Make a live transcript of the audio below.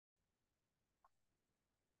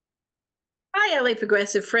Hi, LA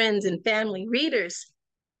Progressive friends and family readers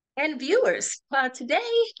and viewers. Today,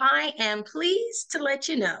 I am pleased to let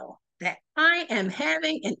you know that I am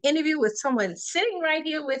having an interview with someone sitting right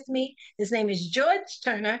here with me. His name is George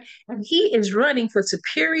Turner, and he is running for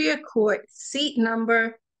Superior Court seat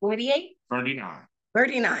number 48? 39.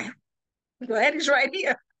 39. Glad he's right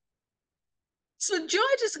here. So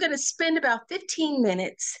George is going to spend about 15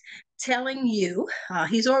 minutes telling you,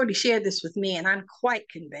 he's already shared this with me, and I'm quite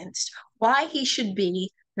convinced, why he should be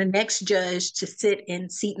the next judge to sit in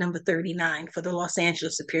seat number 39 for the Los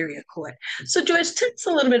Angeles Superior Court. So George, tell us a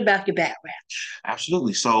little bit about your background.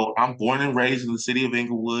 Absolutely. So I'm born and raised in the city of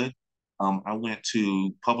Inglewood. I went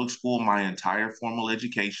to public school my entire formal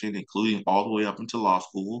education, including all the way up into law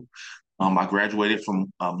school. I graduated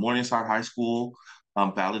from Morningside High School,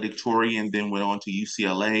 valedictorian, then went on to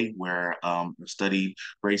UCLA, where I studied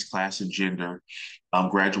race, class, and gender.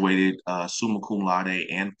 Graduated summa cum laude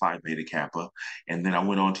and Phi Beta Kappa. And then I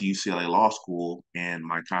went on to UCLA Law School, and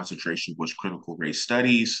my concentration was critical race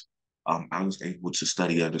studies. I was able to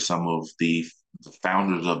study under some of the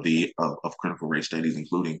founders of of critical race studies,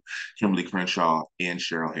 including Kimberly Crenshaw and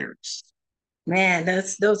Cheryl Harris. Man,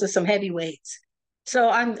 those are some heavyweights. So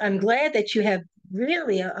I'm glad that you have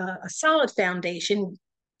really a solid foundation,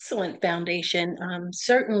 excellent foundation.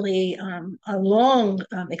 Certainly a long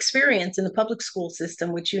experience in the public school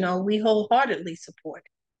system, which we wholeheartedly support.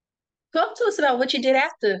 Talk to us about what you did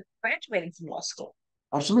after graduating from law school.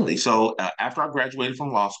 Absolutely. So after I graduated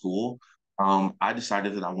from law school, I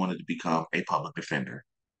decided that I wanted to become a public defender.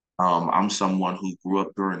 I'm someone who grew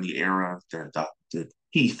up during the era, the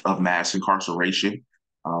teeth of mass incarceration.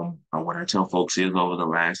 What I tell folks is over the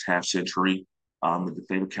last half century, the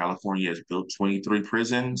state of California has built 23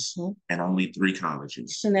 prisons Mhm. and only three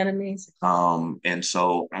colleges. Isn't that amazing? And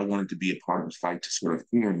so I wanted to be a part of the fight to sort of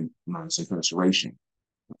end mass incarceration.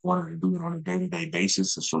 I wanted to do it on a day-to-day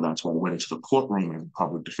basis. And so that's why I went into the courtroom as a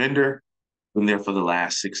public defender. Been there for the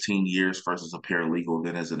last 16 years, first as a paralegal,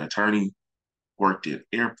 then as an attorney. Worked at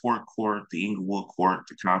airport court, the Inglewood court,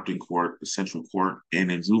 the Compton court, the Central court,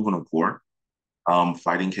 and in juvenile court,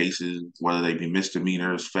 fighting cases, whether they be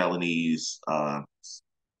misdemeanors, felonies,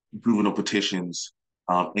 juvenile petitions.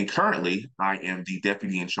 And currently, I am the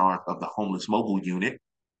deputy in charge of the homeless mobile unit.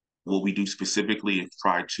 What we do specifically is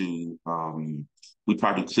we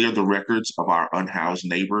try to clear the records of our unhoused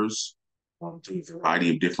neighbors through a variety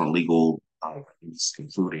of different legal,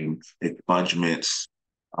 including expungements,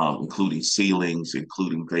 including ceilings,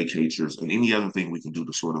 including vacatures, and any other thing we can do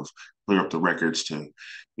to sort of clear up the records to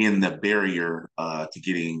end the barrier to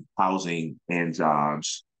getting housing and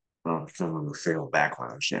jobs from a failed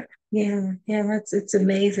background check. Yeah, it's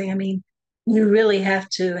amazing. I mean, you really have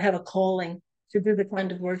to have a calling to do the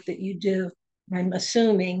kind of work that you do. I'm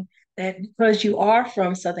assuming that because you are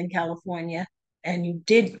from Southern California and you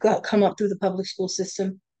did come up through the public school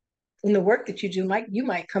system, in the work that you do, you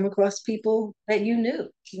might come across people that you knew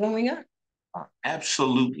growing up.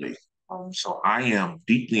 Absolutely. So I am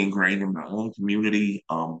deeply ingrained in my own community,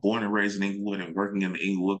 born and raised in Inglewood and working in the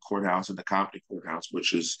Inglewood courthouse and the Compton courthouse,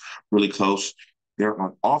 which is really close. There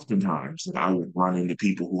are often times that I would run into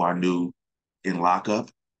people who I knew in lockup.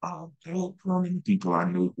 I would run into people I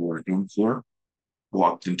knew who were in court,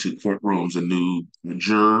 walked into courtrooms and knew the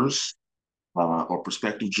jurors or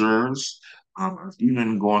prospective jurors. I've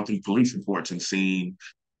even gone through police reports and seen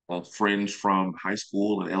friends from high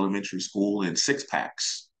school and elementary school in six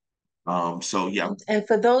packs. So yeah, And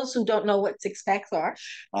for those who don't know what six packs are,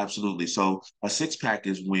 absolutely. So a six pack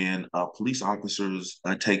is when police officers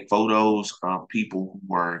take photos of people who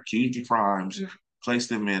were accused of crimes, mm-hmm. place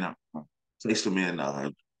them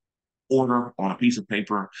in order on a piece of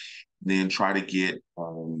paper, then try to get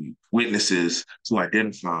witnesses to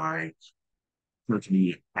identify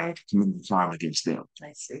person had committed crime against them.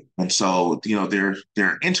 I see. And so,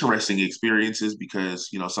 they're interesting experiences because,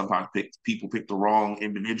 sometimes people pick the wrong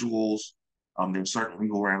individuals. There's certain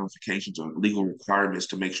legal ramifications or legal requirements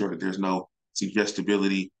to make sure that there's no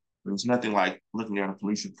suggestibility. There's nothing like looking at a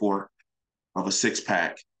police report of a six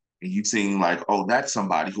pack and you seeing like, oh, that's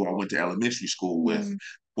somebody who I went to elementary school with. Mm-hmm.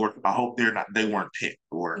 Or I hope they weren't picked.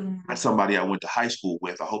 Or mm-hmm. that's somebody I went to high school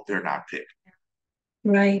with. I hope they're not picked.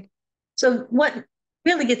 Right. So what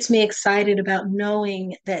really gets me excited about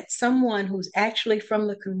knowing that someone who's actually from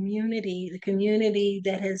the community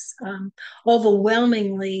that has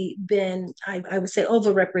overwhelmingly been, I would say,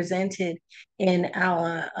 overrepresented in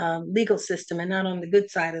our legal system and not on the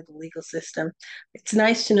good side of the legal system. It's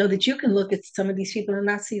nice to know that you can look at some of these people and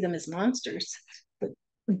not see them as monsters.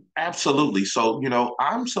 Absolutely. So,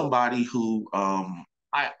 I'm somebody who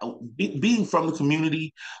being from the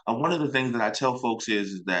community, one of the things that I tell folks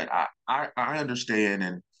is that I understand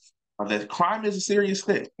and that crime is a serious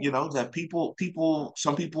thing. You know that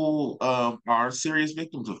some people are serious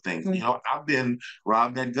victims of things. You know, I've been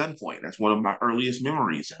robbed at gunpoint. That's one of my earliest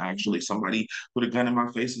memories. Actually, somebody put a gun in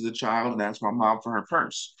my face as a child and asked my mom for her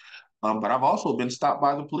purse. But I've also been stopped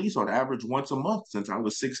by the police on average once a month since I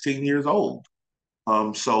was 16 years old.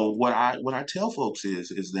 So what I tell folks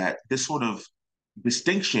is that this sort of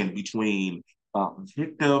distinction between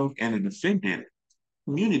victim and a defendant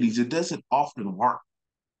communities, it doesn't often work,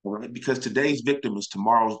 right? Because today's victim is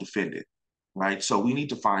tomorrow's defendant, right? So we need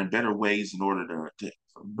to find better ways in order to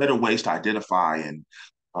better ways to identify and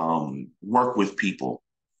work with people.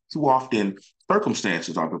 Too often,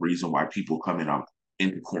 circumstances are the reason why people come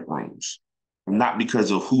into courtrooms, not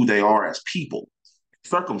because of who they are as people,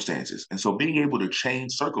 circumstances. And so being able to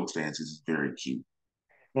change circumstances is very key.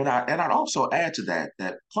 And I'd also add to that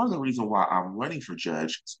that part of the reason why I'm running for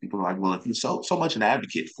judge is people are like, well, if you're so much an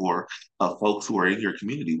advocate for folks who are in your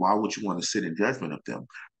community, why would you want to sit in judgment of them?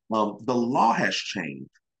 The law has changed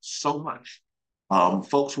so much.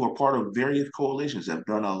 Folks who are part of various coalitions have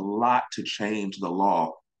done a lot to change the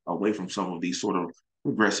law away from some of these sort of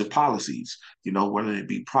progressive policies. You know, whether it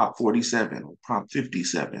be Prop 47 or Prop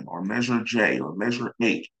 57 or Measure J or Measure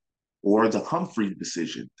H or the Humphrey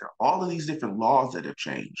decision. There are all of these different laws that have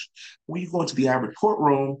changed. When you go into the average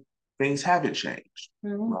courtroom, things haven't changed,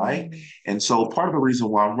 right? And so part of the reason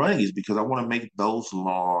why I'm running is because I want to make those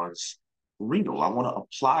laws real. I want to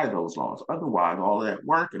apply those laws. Otherwise, all that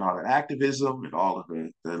work and all that activism and all of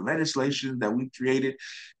the legislation that we've created,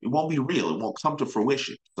 it won't be real. It won't come to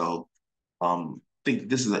fruition. So I think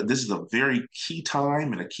this is a very key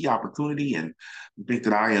time and a key opportunity, and I think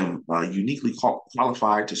that I am uniquely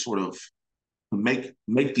qualified to sort of make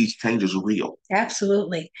these changes real.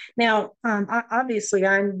 Absolutely. Now, obviously,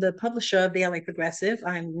 I'm the publisher of the LA Progressive.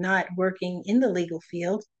 I'm not working in the legal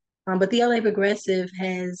field, but the LA Progressive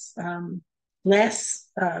has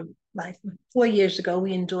like 4 years ago,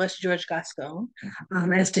 we endorsed George Gascon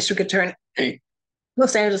as district attorney,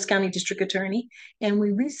 Los Angeles County District Attorney, and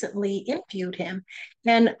we recently interviewed him.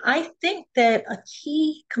 And I think that a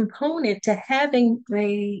key component to having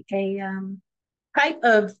a type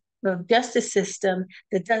of justice system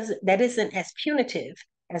that isn't as punitive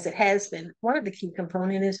as it has been. One of the key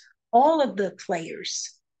components is all of the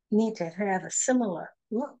players need to have a similar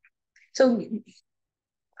look. So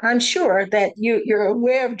I'm sure that you're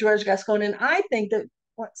aware of George Gascon, and I think that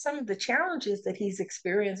what some of the challenges that he's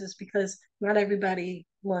experienced is because not everybody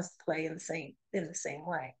wants to play in the same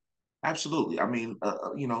way. Absolutely. I mean,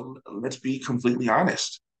 let's be completely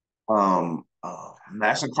honest.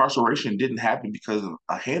 Mass incarceration didn't happen because of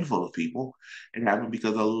a handful of people. It happened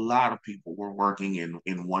because a lot of people were working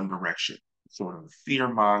in one direction, sort of fear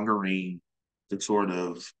mongering, the sort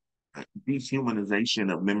of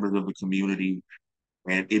dehumanization of members of the community,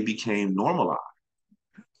 and it became normalized.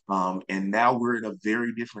 And now we're in a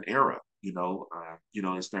very different era.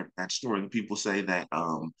 It's that story that people say that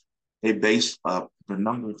they base the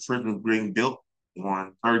number of prisons being built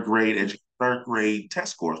on third grade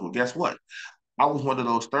test scores. Well, guess what? I was one of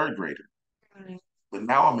those third graders, but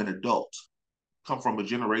now I'm an adult. Come from a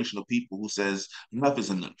generation of people who says enough is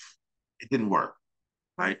enough. It didn't work,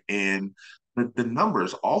 right? And the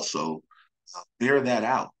numbers also bear that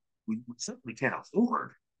out. We simply can't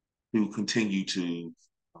afford to continue to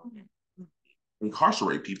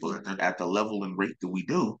incarcerate people at the level and rate that we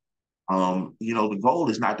do. The goal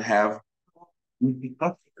is not to have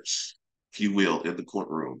customers, if you will, in the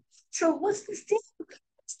courtroom. So what's the stigma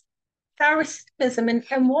of recidivism,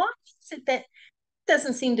 and why is it that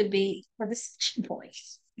doesn't seem to be a decision point?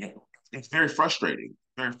 Yeah, it's very frustrating,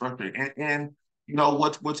 very frustrating. And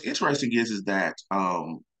what's interesting is that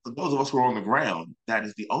for those of us who are on the ground, that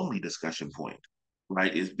is the only discussion point,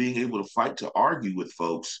 right? Is being able to fight to argue with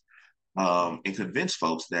folks and convince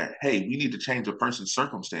folks that, hey, we need to change a person's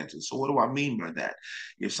circumstances. So what do I mean by that?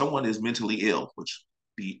 If someone is mentally ill, which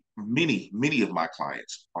many of my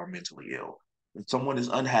clients are mentally ill, if someone is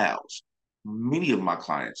unhoused, many of my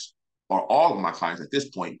clients, or all of my clients at this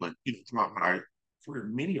point, but throughout my career,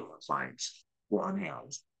 many of my clients were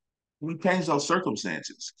unhoused. Can we change those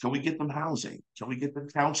circumstances? Can we get them housing? Can we get them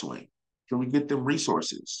counseling? Can we get them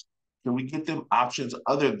resources? Can we get them options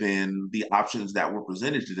other than the options that were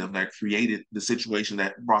presented to them that created the situation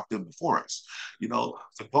that brought them before us? The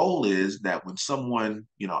goal is that when someone,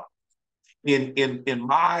 in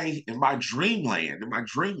my dreamland, in my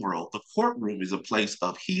dream world, the courtroom is a place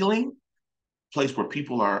of healing, place where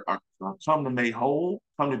people are come to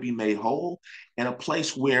be made whole, and a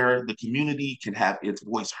place where the community can have its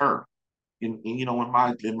voice heard.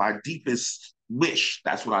 in my deepest wish,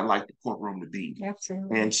 that's what I like the courtroom to be.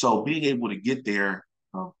 Absolutely. And so being able to get there,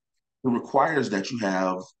 it requires that you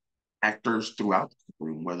have actors throughout the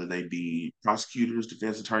courtroom, whether they be prosecutors,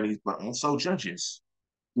 defense attorneys, but also judges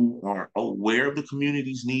who are aware of the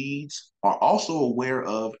community's needs, are also aware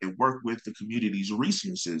of and work with the community's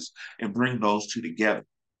resources and bring those two together.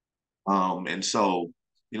 And so,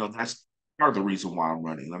 that's part of the reason why I'm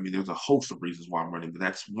running. I mean, there's a host of reasons why I'm running, but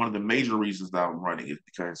that's one of the major reasons that I'm running is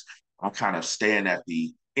because I kind of stand at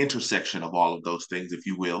the intersection of all of those things, if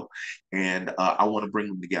you will, and I want to bring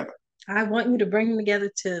them together. I want you to bring them together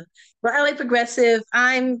too. Well, LA Progressive,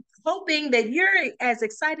 I'm hoping that you're as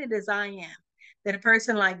excited as I am that a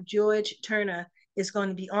person like George Turner is going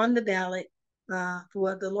to be on the ballot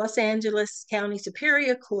for the Los Angeles County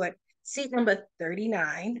Superior Court, seat number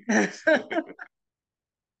 39.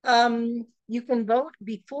 You can vote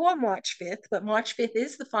before March 5th, but March 5th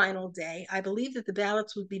is the final day. I believe that the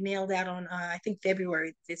ballots would be mailed out on, I think,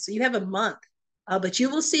 February 5th. So you have a month. But you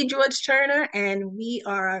will see George Turner, and we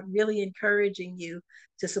are really encouraging you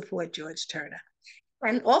to support George Turner.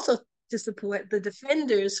 And also to support the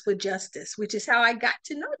Defenders for Justice, which is how I got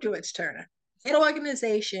to know George Turner. That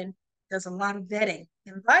organization does a lot of vetting.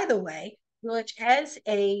 And by the way, George, as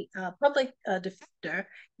a public defender,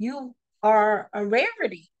 you are a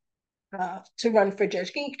rarity to run for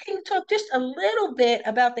judge. Can you talk just a little bit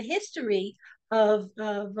about the history of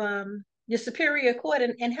your Superior Court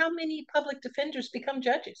and how many public defenders become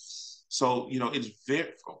judges? So, it's very,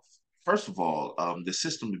 first of all, the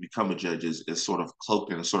system to become a judge is sort of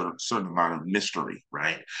cloaked in a sort of certain amount of mystery,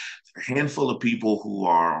 right? A handful of people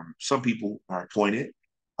some people are appointed,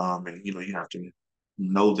 and you have to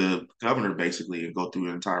know the governor basically and go through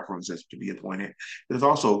an entire process to be appointed. There's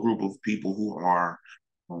also a group of people who run,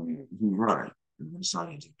 who run,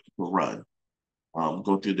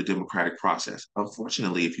 go through the democratic process.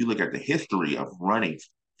 Unfortunately, if you look at the history of running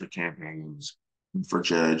for campaigns for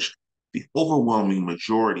judge, the overwhelming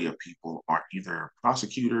majority of people are either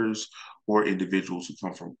prosecutors or individuals who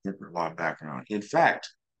come from corporate law background. In fact,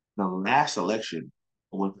 the last election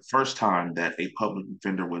was the first time that a public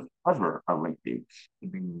defender was ever elected to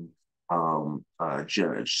be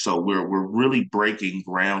judge. So we're really breaking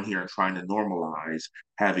ground here and trying to normalize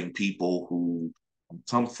having people who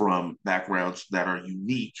come from backgrounds that are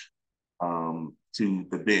unique to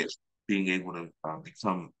the bench being able to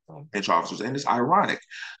become bench officers. And it's ironic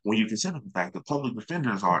when you consider the fact that public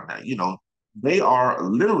defenders are, they are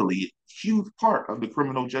literally a huge part of the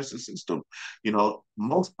criminal justice system.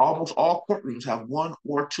 Almost all courtrooms have one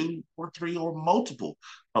or two or three or multiple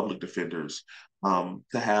public defenders. To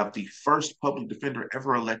have the first public defender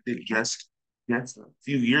ever elected just a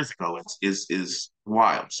few years ago is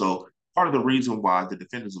wild. So part of the reason why the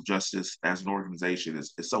Defenders of Justice as an organization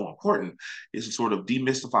is so important is to sort of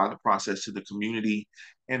demystify the process to the community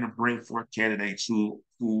and to bring forth candidates who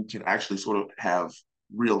can actually sort of have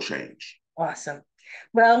real change. Awesome.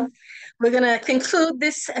 Well, we're going to conclude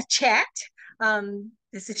this chat.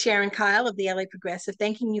 This is Sharon Kyle of the LA Progressive,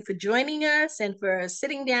 thanking you for joining us and for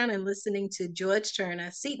sitting down and listening to George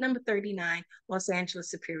Turner, seat number 39, Los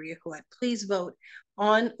Angeles Superior Court. Please vote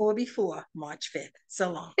on or before March 5th.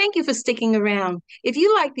 So long. Thank you for sticking around. If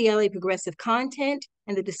you like the LA Progressive content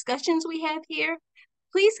and the discussions we have here,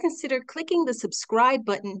 please consider clicking the subscribe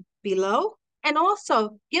button below and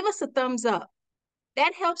also give us a thumbs up.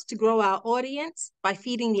 That helps to grow our audience by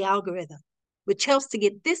feeding the algorithm, which helps to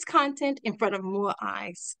get this content in front of more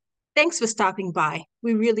eyes. Thanks for stopping by.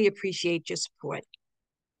 We really appreciate your support.